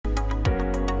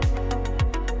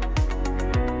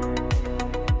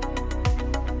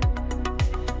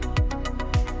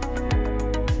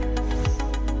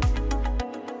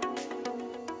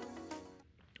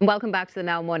Welcome back to the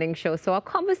Now Morning Show. So our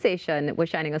conversation we're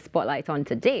shining a spotlight on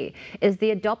today is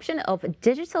the adoption of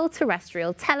digital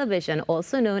terrestrial television,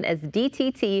 also known as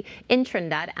DTT, in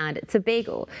Trinidad and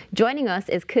Tobago. Joining us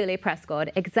is Kurleigh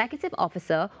Prescod, Executive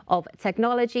Officer of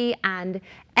Technology and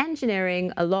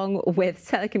Engineering, along with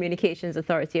Telecommunications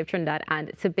Authority of Trinidad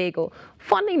and Tobago,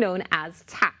 fondly known as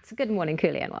TATT. Good morning,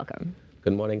 Kurleigh, and welcome.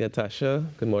 Good morning, Natasha.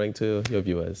 Good morning to your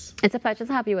viewers. It's a pleasure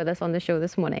to have you with us on the show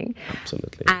this morning.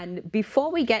 Absolutely. And before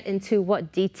we get into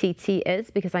what DTT is,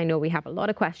 because I know we have a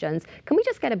lot of questions, can we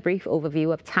just get a brief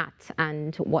overview of TATT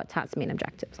and what TATT's main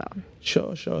objectives are?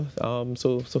 Sure.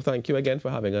 So thank you again for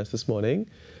having us this morning.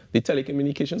 The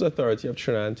Telecommunications Authority of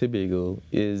Trinidad and Tobago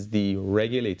is the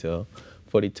regulator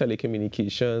for the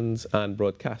telecommunications and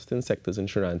broadcasting sectors in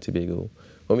Trinidad and Tobago.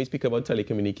 When we speak about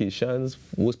telecommunications,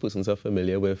 most persons are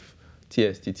familiar with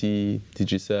TSTT,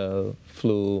 Digicel,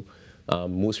 Flow,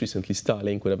 most recently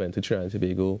Starlink would have entered Trinidad and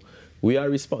Tobago. We are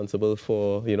responsible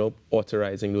for,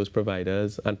 authorizing those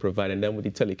providers and providing them with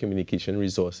the telecommunication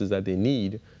resources that they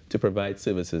need to provide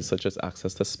services such as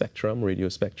access to spectrum, radio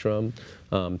spectrum,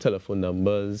 telephone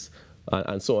numbers,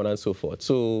 and so on and so forth.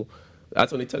 So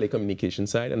that's on the telecommunication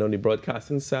side. And on the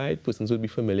broadcasting side, persons would be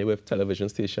familiar with television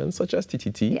stations such as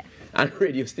TTT and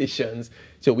radio stations.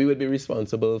 So we would be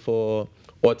responsible for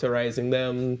authorizing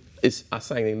them,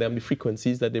 assigning them the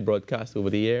frequencies that they broadcast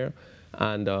over the air,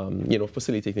 and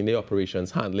facilitating the operations,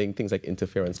 handling things like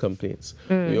interference complaints.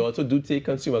 We also do take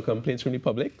consumer complaints from the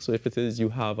public. So if it is you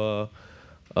have a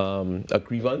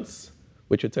grievance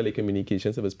with your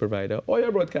telecommunication service provider or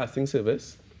your broadcasting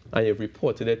service, and you've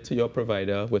reported it to your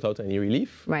provider without any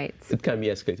relief, it can be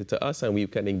escalated to us, and we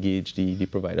can engage the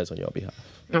providers on your behalf.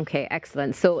 Okay,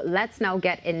 excellent. So let's now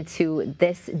get into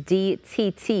this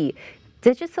DTT,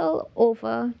 Digital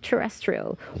over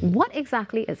Terrestrial. What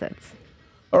exactly is it?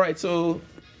 All right, so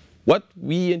what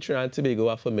we in Trinidad and Tobago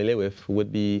are familiar with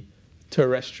would be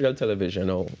terrestrial television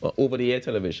or over-the-air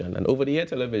television. And over-the-air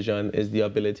television is the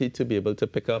ability to be able to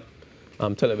pick up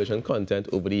television content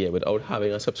over the air without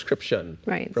having a subscription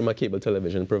from a cable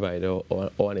television provider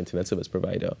or an internet service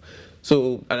provider.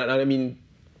 So, and I mean,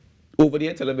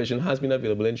 over-the-air television has been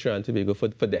available in Trinidad and Tobago for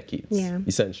decades,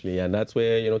 essentially. And that's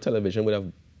where, television would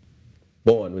have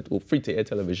born with free-to-air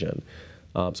television.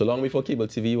 So long before cable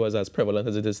TV was as prevalent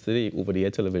as it is today,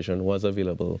 over-the-air television was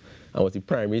available and was the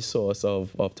primary source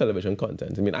of television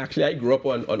content. I mean, actually, I grew up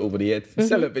on over-the-air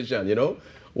television,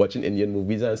 watching Indian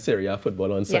movies and Serie A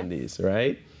football on Sundays,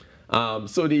 right?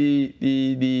 So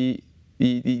the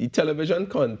television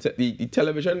content,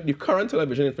 the current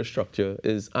television infrastructure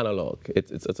is analog.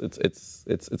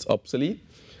 It's obsolete,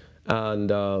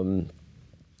 and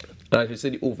as you say,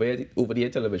 the over-the-air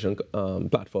television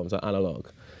platforms are analog.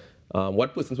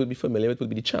 What persons would be familiar with would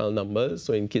be the channel numbers.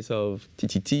 So in case of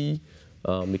TTT,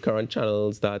 the current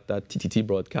channels that TTT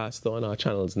broadcasts on are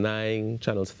channels 9,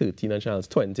 channels 13, and channels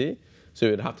 20. So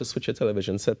you'd have to switch your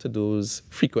television set to those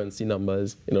frequency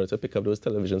numbers in order to pick up those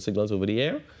television signals over the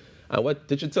air. And what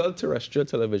digital terrestrial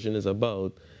television is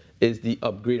about is the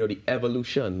upgrade or the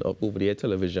evolution of over-the-air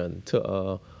television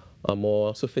to a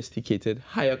more sophisticated,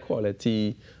 higher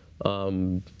quality,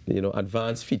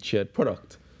 advanced featured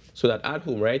product. So that at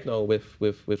home right now with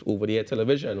over-the-air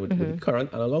television, with the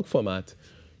current analog format,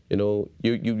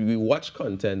 you watch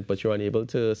content, but you're unable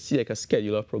to see like a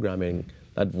schedule of programming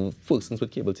that persons with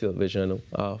cable television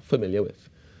are familiar with.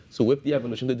 So with the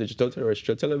evolution to digital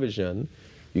terrestrial television,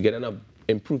 you get an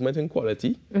improvement in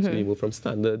quality. So you move from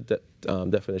standard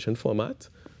definition format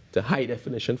to high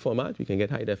definition format. You can get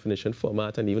high definition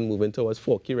format and even moving towards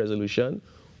 4K resolution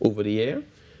over the air.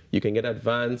 You can get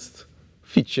advanced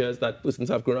features that persons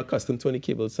have grown accustomed to on the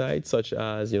cable side, such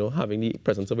as having the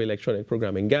presence of electronic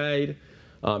programming guide,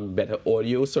 better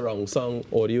audio, surround sound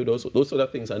audio. Those sort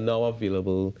of things are now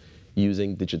available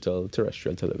using digital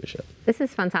terrestrial television. This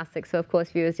is fantastic. So, of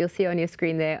course, viewers, you'll see on your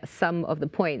screen there some of the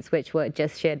points which were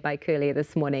just shared by Kurleigh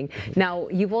this morning. Now,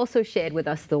 you've also shared with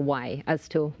us the why as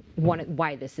to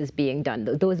why this is being done.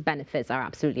 Those benefits are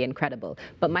absolutely incredible.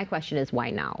 But my question is, why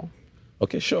now?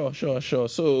 Okay, sure.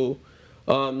 So,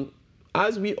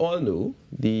 as we all know,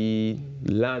 the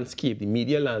landscape, the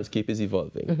media landscape is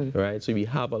evolving, right? So we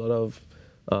have a lot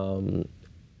of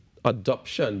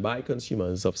adoption by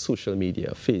consumers of social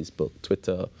media, Facebook,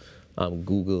 Twitter,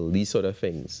 Google, these sort of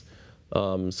things.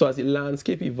 So as the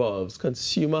landscape evolves,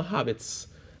 consumer habits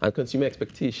and consumer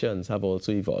expectations have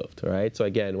also evolved, right? So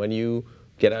again, when you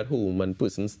get at home and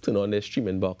persons turn on their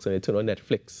streaming box and they turn on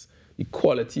Netflix, the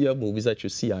quality of movies that you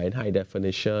see are in high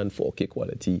definition, 4K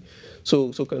quality.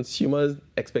 So consumers'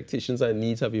 expectations and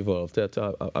needs have evolved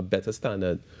to a better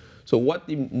standard. So what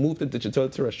the move to digital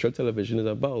terrestrial television is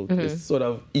about is sort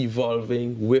of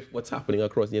evolving with what's happening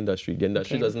across the industry. The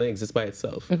industry doesn't exist by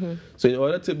itself. So in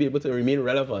order to be able to remain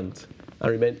relevant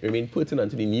and remain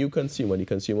pertinent to the new consumer, the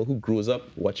consumer who grows up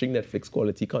watching Netflix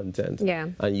quality content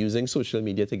and using social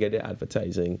media to get their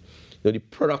advertising, the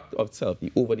product of itself,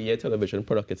 the over-the-air television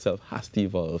product itself has to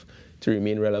evolve to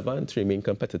remain relevant, to remain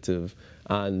competitive,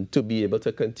 and to be able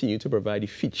to continue to provide the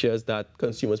features that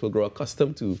consumers will grow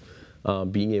accustomed to,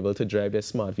 being able to drive their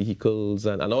smart vehicles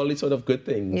and all these sort of good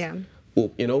things,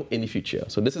 in the future.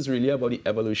 So this is really about the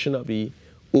evolution of the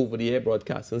over-the-air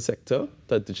broadcasting sector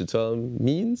that digital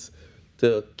means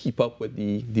to keep up with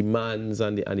the demands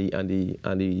and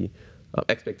the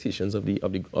expectations of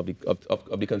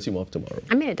the consumer of tomorrow.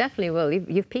 I mean, it definitely will.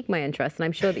 You've piqued my interest, and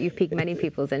I'm sure that you've piqued many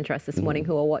people's interest this morning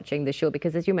who are watching the show,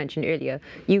 because as you mentioned earlier,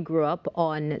 you grew up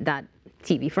on that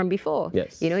TV from before.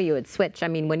 Yes. You would switch. I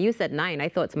mean, when you said 9, I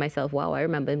thought to myself, wow, I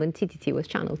remember when TTT was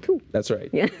channel 2. That's right.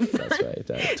 Yes. That's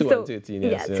right. 2 and 13,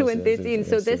 yes. Yeah, 2 and 13.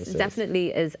 So this definitely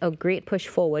is a great push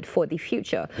forward for the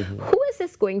future. Who is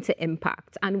this going to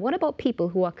impact? And what about people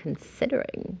who are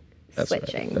considering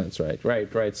switching? That's right.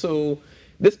 Right. So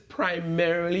this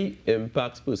primarily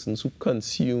impacts persons who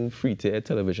consume free-to-air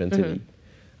television today.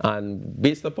 And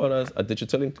based upon a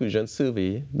digital inclusion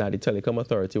survey that the Telecom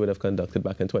Authority would have conducted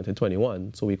back in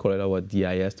 2021, so we call it our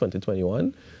DIS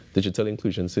 2021 Digital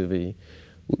Inclusion Survey,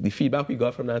 the feedback we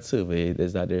got from that survey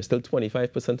is that there's still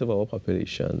 25% of our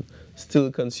population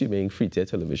still consuming free-to-air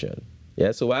television.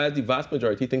 Yeah, so while the vast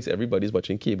majority thinks everybody's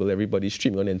watching cable, everybody's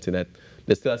streaming on the internet,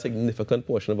 there's still a significant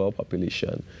portion of our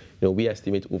population. We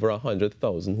estimate over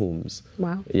 100,000 homes.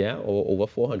 Wow. Yeah, or over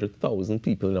 400,000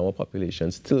 people in our population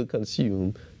still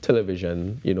consume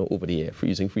television, over the air,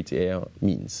 using free-to-air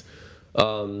means.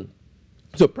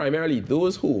 So primarily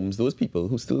those homes, those people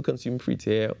who still consume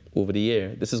free-to-air over the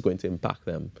air, this is going to impact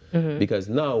them. Because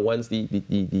now once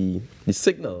the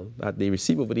signal that they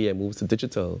receive over the air moves to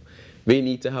digital, they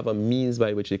need to have a means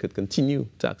by which they could continue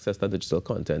to access that digital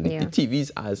content. The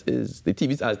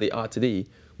TVs as they are today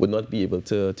would not be able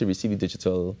to receive the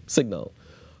digital signal.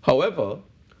 However,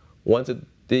 once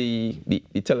the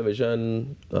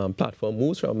television platform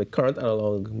moves from the current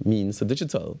analog means to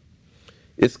digital,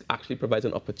 it actually provides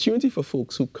an opportunity for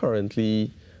folks who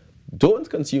currently don't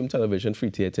consume television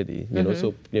free-to-air today.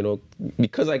 So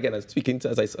because again,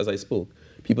 as I spoke,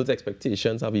 people's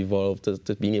expectations have evolved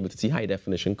to being able to see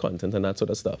high-definition content and that sort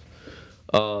of stuff.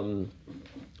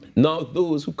 Now,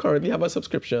 those who currently have a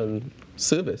subscription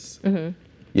service,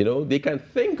 they can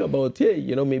think about, hey,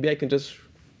 maybe I can just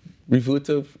revert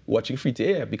to watching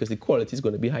free-to-air because the quality is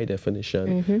going to be high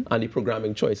definition and the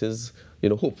programming choices,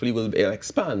 hopefully will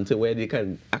expand to where they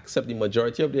can accept the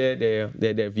majority of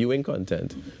their viewing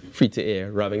content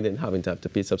free-to-air rather than having to have to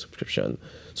pay subscription.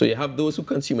 So you have those who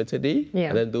consume it today,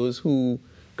 and then those who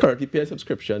currently pay a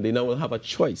subscription, they now will have a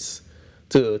choice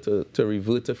to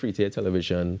revert to free-to-air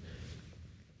television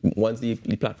once the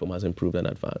platform has improved and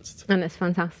advanced. And it's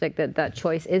fantastic that that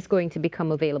choice is going to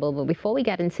become available. But before we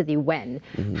get into the when,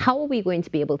 how are we going to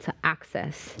be able to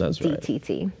access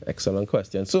DTT? Right. Excellent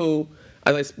question. So,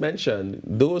 as I mentioned,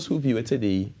 those who view it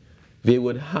today, they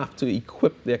would have to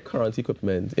equip their current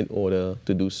equipment in order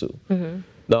to do so.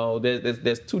 Now,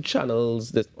 there's 2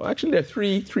 channels. There are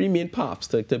 3 main paths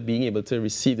to being able to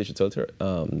receive digital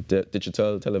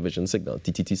television signal,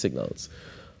 DTT signals.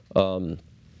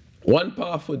 One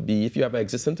path would be if you have an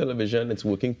existing television, it's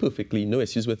working perfectly, no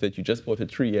issues with it, you just bought it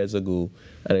 3 years ago,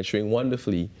 and it's showing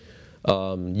wonderfully.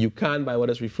 You can buy what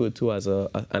is referred to as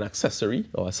an accessory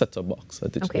or a set-top box,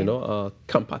 a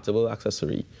compatible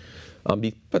accessory.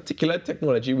 The particular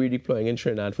technology we're deploying in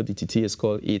Trinidad for DTT is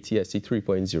called ATSC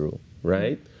 3.0,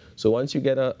 right? So once you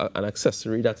get an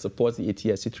accessory that supports the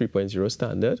ATSC 3.0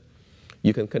 standard,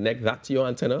 you can connect that to your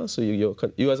antenna, so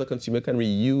you as a consumer can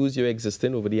reuse your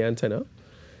existing over-the-air antenna,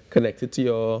 connect it to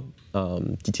your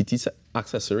DTT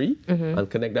accessory, and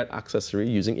connect that accessory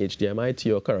using HDMI to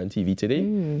your current TV today,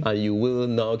 and you will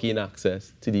now gain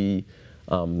access to the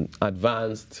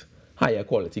advanced, higher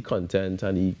quality content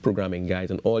and the programming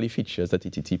guides and all the features that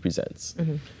DTT presents.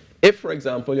 If, for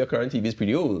example, your current TV is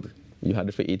pretty old, you had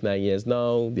it for 8-9 years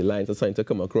now, the lines are starting to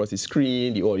come across the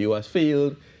screen, the audio has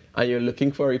failed, and you're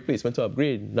looking for a replacement to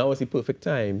upgrade, now is the perfect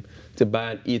time to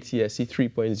buy an ATSC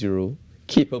 3.0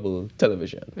 capable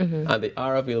television. And they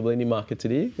are available in the market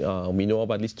today. We know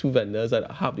of at least 2 vendors that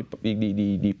have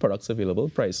the products available,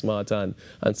 PriceSmart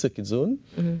and Circuit Zone.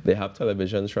 They have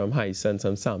televisions from Hisense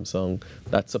and Samsung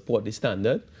that support the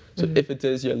standard. So if it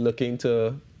is you're looking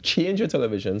to change your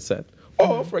television set,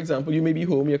 or for example, you may be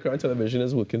home, your current television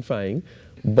is working fine,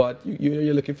 but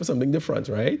you're looking for something different,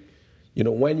 right?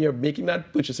 when you're making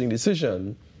that purchasing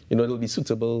decision, it'll be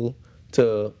suitable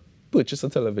to purchase a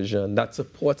television that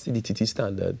supports the DTT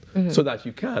standard, so that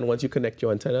you can, once you connect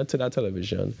your antenna to that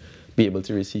television, be able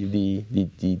to receive the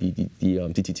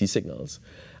DTT signals.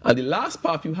 And the last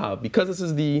part you have, because this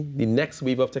is the next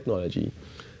wave of technology,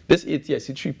 this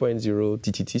ATSC 3.0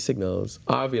 DTT signals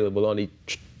are available on the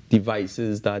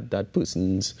devices that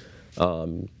persons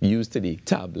use today,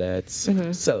 tablets,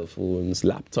 cell phones,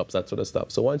 laptops, that sort of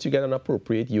stuff. So once you get an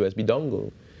appropriate USB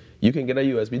dongle, you can get a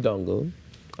USB dongle,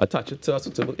 attach it to a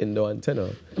suitable indoor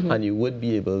antenna, and you would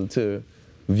be able to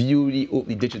view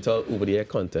the digital over-the-air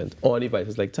content on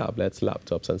devices like tablets,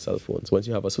 laptops, and cell phones once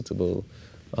you have a suitable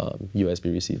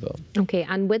USB receiver. Okay,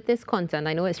 and with this content,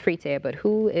 I know it's free to air, but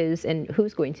who's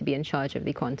going to be in charge of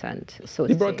the content? So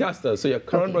the broadcasters. So your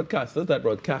current broadcasters that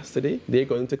broadcast today, they're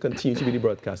going to continue to be the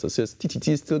broadcasters. So TTT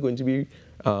is still going to be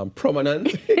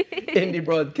prominent in the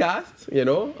broadcast,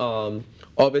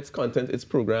 of its content, its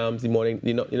programs. The morning,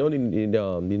 the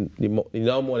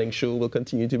Now Morning Show will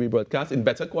continue to be broadcast in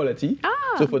better quality.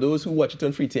 So for those who watch it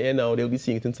on free to air now, they'll be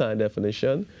seeing it in standard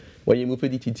definition. When you move to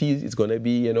DTT, it's going to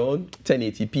be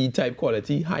 1080p type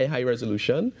quality, high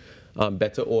resolution,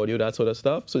 better audio, that sort of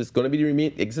stuff. So it's going to be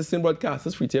the existing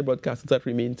broadcasters, free to air broadcasters that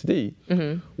remain today.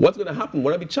 What's going to happen?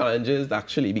 One of the challenges,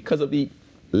 actually, because of the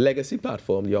legacy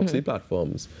platform, the obsolete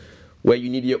platforms, where you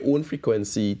need your own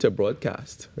frequency to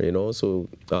broadcast, So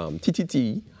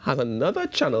TTT has another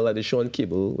channel that is shown on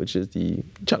cable, which is the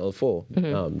Channel 4,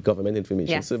 Government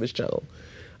Information Service channel.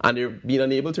 And they're being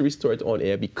unable to restore it on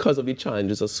air because of the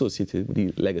challenges associated with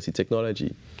the legacy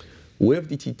technology. With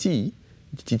DTT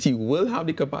will have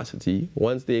the capacity,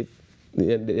 once their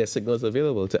signal is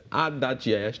available, to add that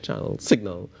GIS channel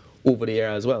signal over the air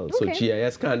as well. So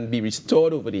GIS can be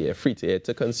restored over the air, free to air,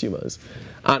 to consumers.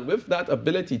 And with that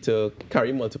ability to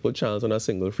carry multiple channels on a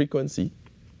single frequency,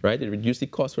 right, it reduces the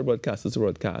cost for broadcasters to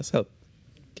broadcast,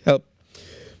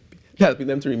 helping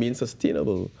them to remain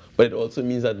sustainable. But it also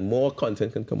means that more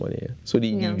content can come on air. So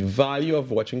the value of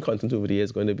watching content over the air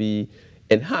is going to be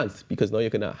enhanced, because now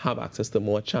you can have access to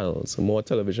more channels, more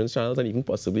television channels, and even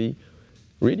possibly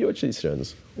radio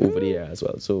stations over the air as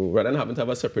well. So rather than having to have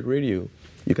a separate radio,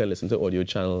 you can listen to audio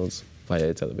channels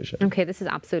via television. Okay, this is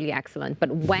absolutely excellent.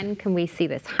 But when can we see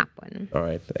this happen? All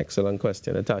right, excellent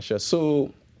question, Natasha.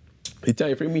 So the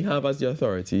time frame we have as the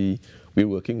authority we're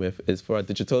working with is for a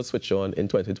digital switch on in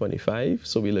 2025.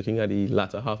 So we're looking at the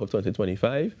latter half of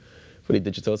 2025 for the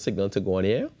digital signal to go on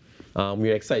air.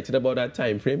 We're excited about that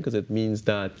time frame because it means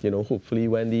that, hopefully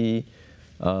when the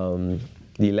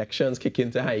elections kick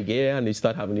into high gear and they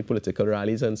start having the political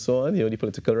rallies and so on, the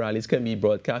political rallies can be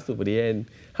broadcast over the air in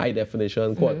high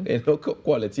definition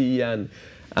quality and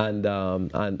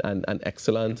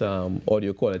excellent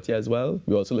audio quality as well.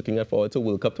 We're also looking forward to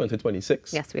World Cup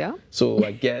 2026. Yes, we are. So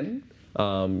again,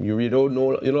 you really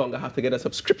no longer have to get a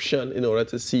subscription in order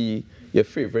to see your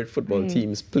favorite football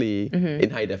teams play in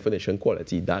high definition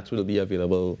quality. That will be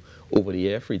available over the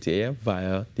air, free to air,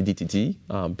 via the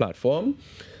DTT platform.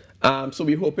 So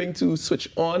we're hoping to switch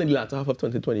on in the latter half of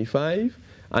 2025,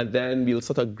 and then we'll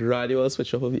start a gradual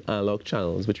switch off of the analog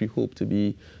channels, which we hope to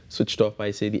be switched off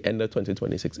by, say, the end of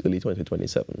 2026, early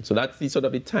 2027. So that's the sort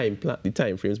of the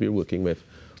time frames we're working with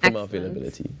from our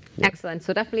availability. Yeah. Excellent.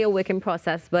 So definitely a work in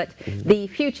process, but the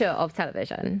future of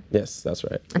television. Yes, that's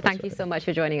right. And thank you so much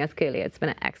for joining us, Kurleigh. It's been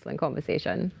an excellent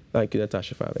conversation. Thank you,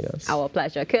 Natasha, for having us. Our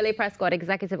pleasure. Kurleigh Prescod,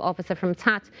 Executive Officer from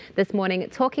TATT, this morning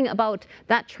talking about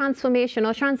that transformation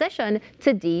or transition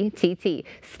to DTT.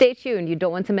 Stay tuned. You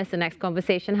don't want to miss the next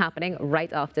conversation happening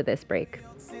right after this break.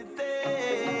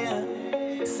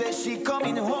 Says she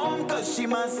coming home cause she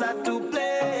must have to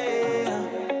play.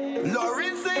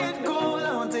 Lauren said go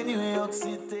out in New York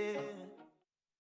City.